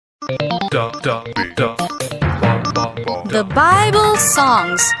The Bible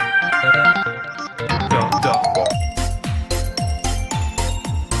Songs.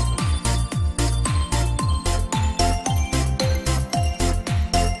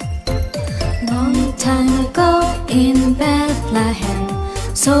 Long time ago in Bethlehem,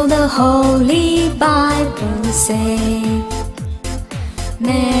 so the Holy Bible say,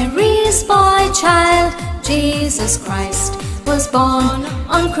 Mary's boy child, Jesus Christ, was born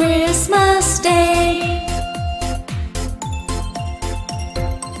on Christmas Day.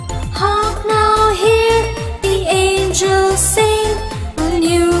 Hark now, hear the angels sing, a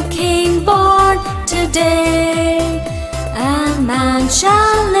new King born today. A man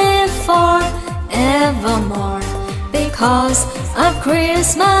shall live forevermore because of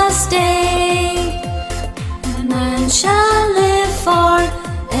Christmas Day. A man shall live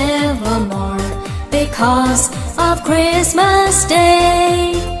forevermore because of Christmas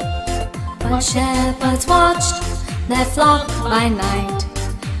Day. While shepherds watched their flock by night,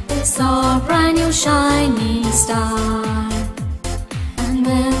 they saw a brand new shining star. And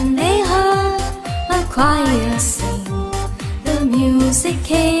when they heard a choir sing, the music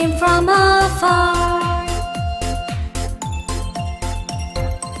came from afar.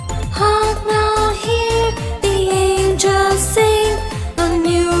 Hark now, hear the angels sing, a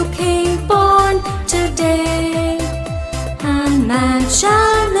new King born today. And man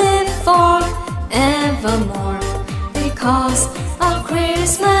shall live forevermore because of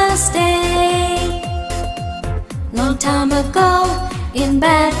Christmas Day. Long time ago in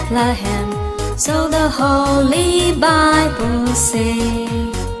Bethlehem, so the Holy Bible say,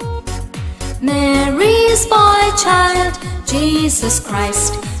 Mary's boy child, Jesus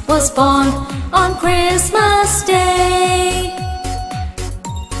Christ, was born on Christmas Day.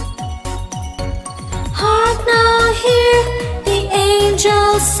 Hark now, hear the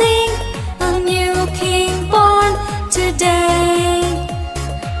angels sing, a new King born today.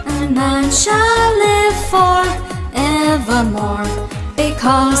 And man shall live forevermore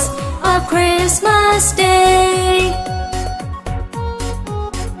because of Christmas Day.